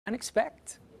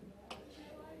Unexpect.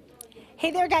 Hey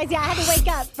there, guys. Yeah, I had to wake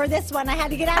up for this one. I had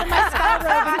to get out of my spa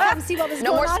robe and come see what was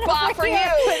going on. No more spa for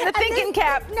you. The thinking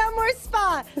cap. No more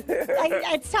spa.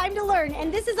 It's time to learn.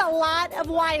 And this is a lot of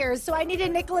wires, so I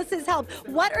needed Nicholas's help.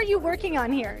 What are you working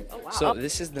on here? Oh, wow. So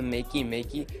this is the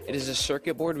Makey. It is a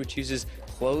circuit board which uses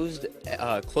closed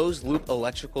loop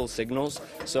electrical signals.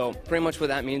 So pretty much what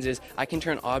that means is I can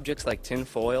turn objects like tin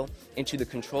foil into the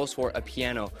controls for a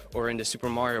piano or into Super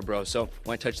Mario Bros. So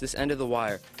when I touch this end of the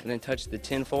wire and then touch the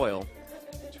tin foil,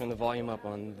 turn the volume up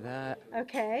on that.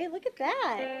 Okay, look at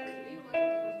that.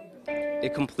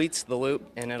 It completes the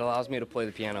loop and it allows me to play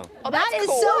the piano. Oh, that is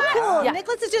cool. So cool. Yeah.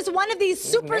 Nicholas is just one of these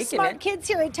super smart kids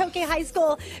here at Tokay High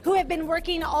School who have been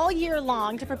working all year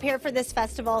long to prepare for this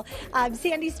festival.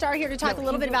 Sandy Starr here to talk a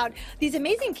little bit about these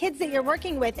amazing kids that you're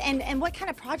working with and what kind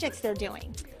of projects they're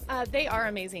doing. They are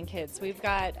amazing kids. We've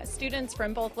got students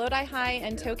from both Lodi High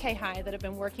and Tokay High that have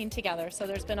been working together, so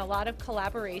there's been a lot of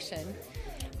collaboration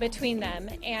between them,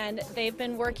 and they've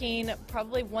been working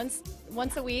probably once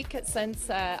a week since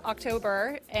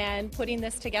October and putting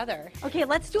this together. Okay,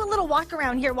 let's do a little walk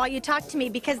around here while you talk to me,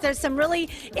 because there's some really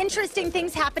interesting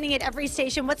things happening at every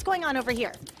station. What's going on over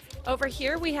here? Over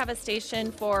here we have a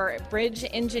station for bridge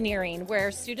engineering where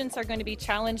students are going to be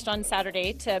challenged on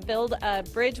Saturday to build a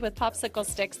bridge with popsicle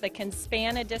sticks that can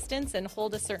span a distance and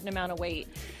hold a certain amount of weight.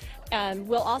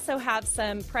 We'll also have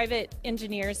some private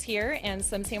engineers here and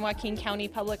some San Joaquin County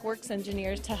Public Works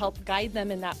engineers to help guide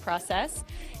them in that process.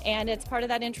 And it's part of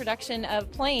that introduction of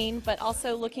playing, but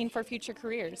also looking for future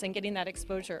careers and getting that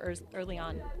exposure early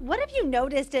on. What have you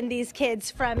noticed in these kids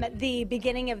from the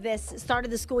beginning of this start of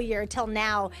the school year till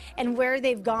now, and where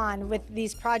they've gone with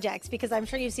these projects? Because I'm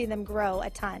sure you've seen them grow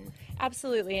a ton.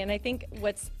 Absolutely, and I think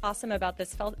what's awesome about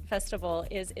this festival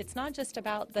is it's not just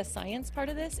about the science part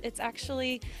of this, it's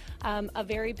actually a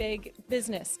very big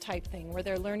business type thing where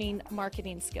they're learning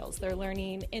marketing skills, they're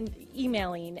learning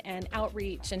emailing and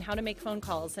outreach and how to make phone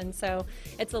calls, and so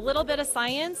it's a little bit of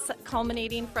science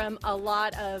culminating from a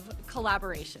lot of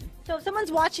collaboration. So if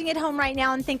someone's watching at home right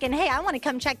now and thinking, hey, I want to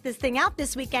come check this thing out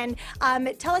this weekend,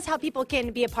 tell us how people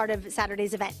can be a part of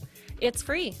Saturday's event. It's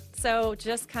free, so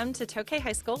just come to Tokay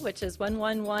High School, which is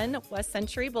 111 West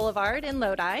Century Boulevard in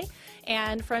Lodi,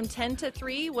 and from 10 to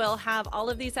 3 we'll have all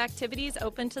of these activities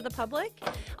open to the public.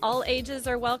 All ages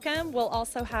are welcome. We'll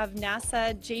also have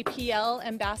NASA JPL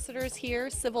ambassadors here,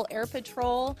 Civil Air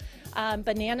Patrol,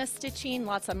 banana stitching,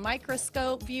 lots of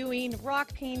microscope viewing,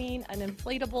 rock painting, an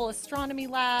inflatable astronomy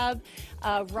lab,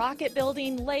 rocket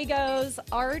building, Legos.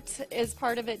 Art is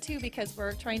part of it too, because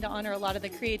we're trying to honor a lot of the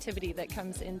creativity that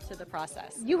comes into the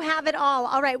process. You have it all.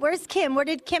 All right, where's Kim? Where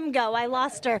did Kim go? I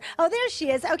lost her. Oh, there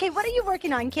she is. Okay, what are you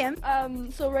working on, Kim?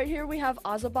 So right here we have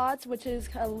Ozobots, which is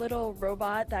a little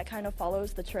robot that kind of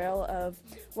follows the trail of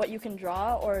what you can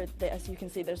draw, or as you can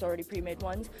see, there's already pre-made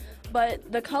ones. But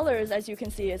the colors, as you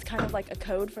can see, is kind of like a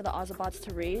code for the Ozobots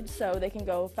to read, so they can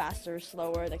go faster,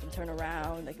 slower, they can turn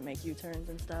around, they can make U-turns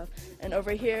and stuff. And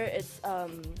over here, it's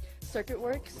circuit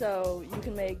work, so you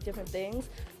can make different things.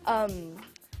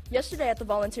 Yesterday at the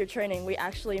volunteer training, we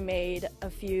actually made a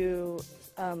few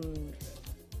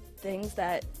things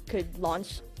that could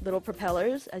launch little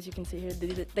propellers. As you can see here,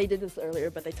 they did this earlier,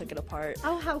 but they took it apart.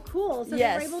 Oh, how cool. So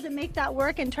yes. They were able to make that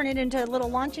work and turn it into a little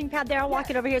launching pad there. I'll walk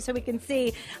it over here so we can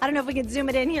see. I don't know if we can zoom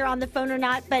it in here on the phone or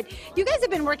not, but you guys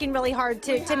have been working really hard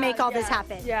to make all this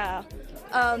happen. Yeah.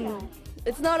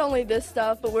 It's not only this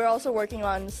stuff, but we're also working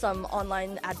on some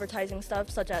online advertising stuff,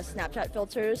 such as Snapchat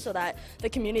filters, so that the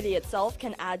community itself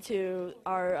can add to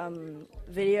our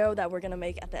video that we're going to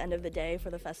make at the end of the day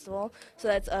for the festival. So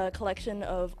that's a collection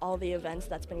of all the events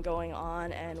that's been going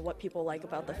on and what people like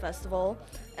about the festival.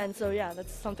 And so, yeah,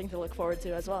 that's something to look forward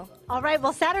to as well. All right,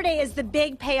 well, Saturday is the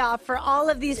big payoff for all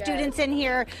of these students in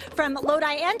here from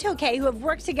Lodi and Tokay who have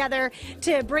worked together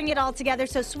to bring it all together.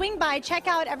 So swing by, check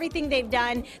out everything they've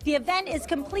done. The event is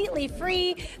completely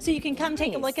free, so you can come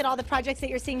take a look at all the projects that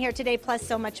you're seeing here today, plus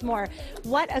so much more.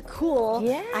 What a cool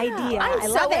idea. I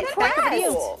love it. Back over to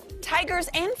you. Tigers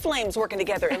and flames working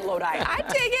together in Lodi. I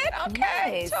dig it.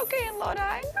 Okay. Nice. Tokay and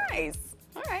Lodi. Nice.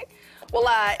 All right. Well,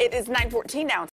 it is 9:14 now.